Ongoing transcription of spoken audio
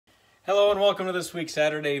Hello and welcome to this week's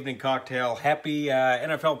Saturday evening cocktail. Happy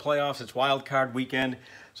NFL playoffs. It's wild card weekend.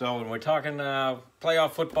 So when we're talking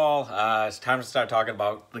playoff football, it's time to start talking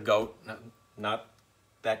about the GOAT. Not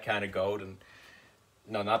that kind of GOAT. And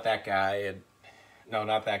no, not that guy. And no,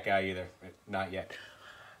 not that guy either. Not yet.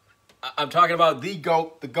 I'm talking about the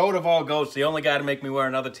GOAT of all GOATs, the only guy to make me wear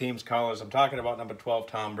another team's colors. I'm talking about number 12,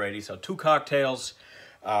 Tom Brady. So 2 cocktails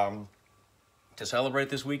to celebrate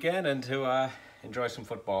this weekend and to enjoy some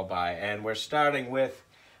football by. And we're starting with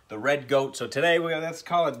the Red Goat. So today, let's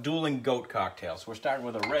call it Dueling Goat cocktails. We're starting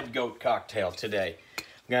with a Red Goat cocktail today. I'm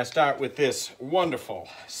going to start with this wonderful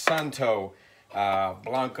Santo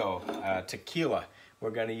Blanco tequila. We're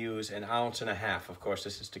going to use 1.5 ounces. Of course,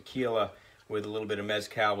 this is tequila with a little bit of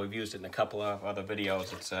mezcal. We've used it in a couple of other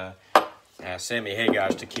videos. It's Sammy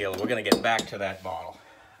Hagar's tequila. We're going to get back to that bottle.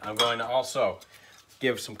 I'm going to also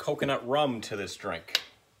give some coconut rum to this drink.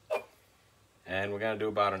 And we're going to do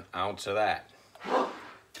about 1 ounce of that.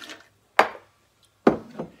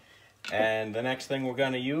 And the next thing we're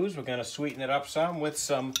going to use, we're going to sweeten it up some with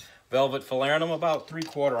some Velvet Falernum, about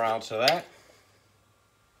 3/4 ounce of that.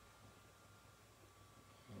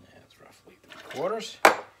 That's roughly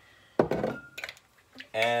 3/4.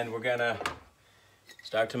 And we're going to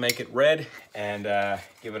start to make it red and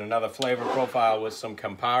give it another flavor profile with some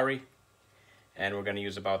Campari. And we're going to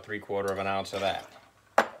use about 3/4 ounce of that.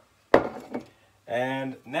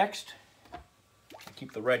 And next,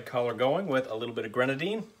 keep the red color going with a little bit of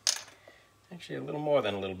grenadine. Actually, a little more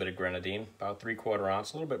than a little bit of grenadine, about 3/4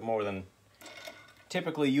 ounce, a little bit more than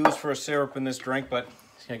typically used for a syrup in this drink, but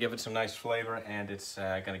it's going to give it some nice flavor, and it's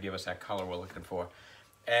going to give us that color we're looking for.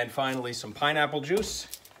 And finally, some pineapple juice.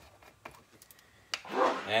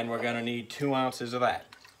 And we're going to need 2 ounces of that.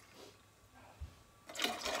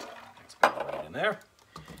 Let's go right in there.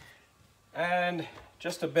 And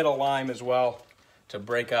just a bit of lime as well, to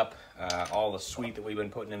break up all the sweet that we've been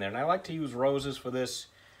putting in there. And I like to use roses for this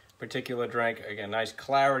particular drink. Again, nice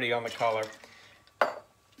clarity on the color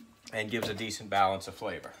and gives a decent balance of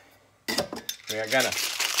flavor. We are gonna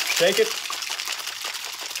shake it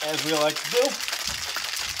as we like to do.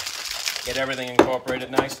 Get everything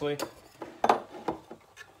incorporated nicely.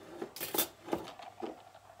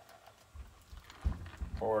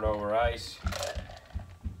 Pour it over ice.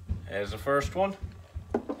 There's the first one.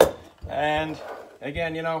 And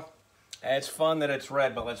again, you know, it's fun that it's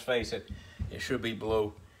red, but let's face it, it should be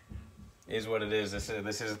blue. Is what it is. This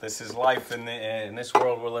is life in this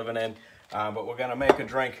world we're living in. But we're gonna make a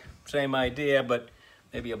drink, same idea, but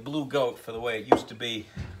maybe a blue goat for the way it used to be,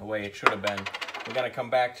 the way it should have been. We're gonna come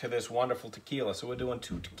back to this wonderful tequila. So we're doing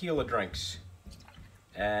 2 tequila drinks,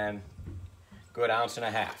 and good 1.5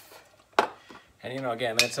 ounces. And you know,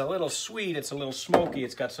 again, it's a little sweet, it's a little smoky,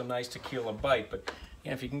 it's got some nice tequila bite, but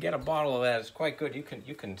yeah, if you can get a bottle of that, it's quite good. You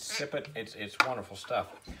can sip it. It's wonderful stuff.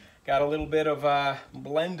 Got a little bit of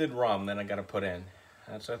blended rum that I got to put in.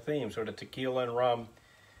 That's our theme, sort of tequila and rum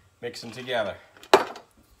mixing together.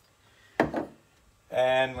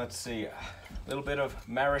 And let's see, a little bit of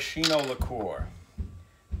maraschino liqueur.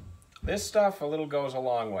 This stuff, a little goes a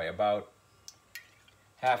long way. About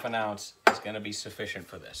 1/2 ounce is going to be sufficient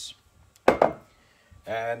for this.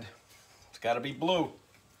 And it's got to be blue.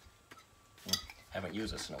 Haven't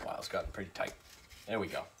used this in a while. It's gotten pretty tight. There we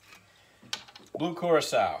go. Blue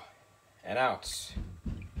Curacao, 1 ounce.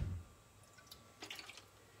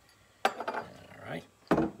 All right.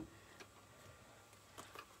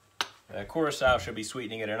 Curacao should be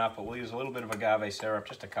sweetening it enough, but we'll use a little bit of agave syrup,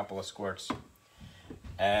 just a couple of squirts.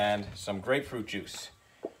 And some grapefruit juice.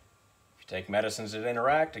 If you take medicines that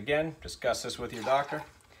interact, again, discuss this with your doctor.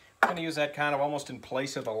 I'm going to use that kind of almost in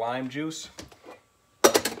place of the lime juice.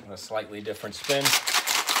 A slightly different spin,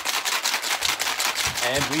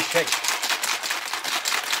 and we shake.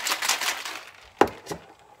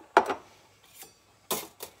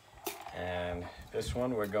 And this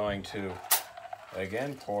one we're going to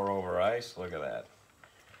again pour over ice. Look at that.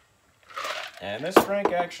 And this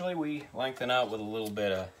drink, actually, we lengthen out with a little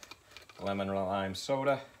bit of lemon lime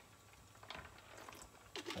soda.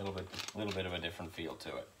 A little bit of a different feel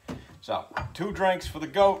to it. So 2 drinks for the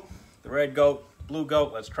goat, the red goat, blue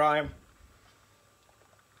goat. Let's try them.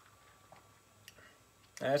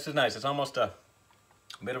 This is nice. It's almost a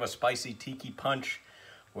bit of a spicy tiki punch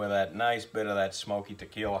with that nice bit of that smoky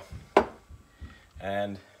tequila.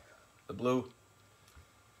 And the blue.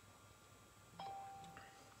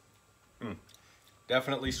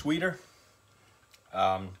 Definitely sweeter.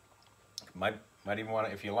 Might even want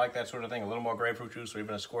to, if you like that sort of thing, a little more grapefruit juice or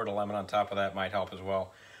even a squirt of lemon on top of that might help as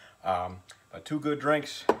well. But 2 good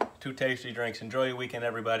drinks. 2 tasty drinks. Enjoy your weekend,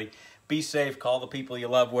 everybody. Be safe. Call the people you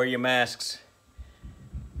love. Wear your masks.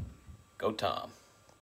 Go Tom.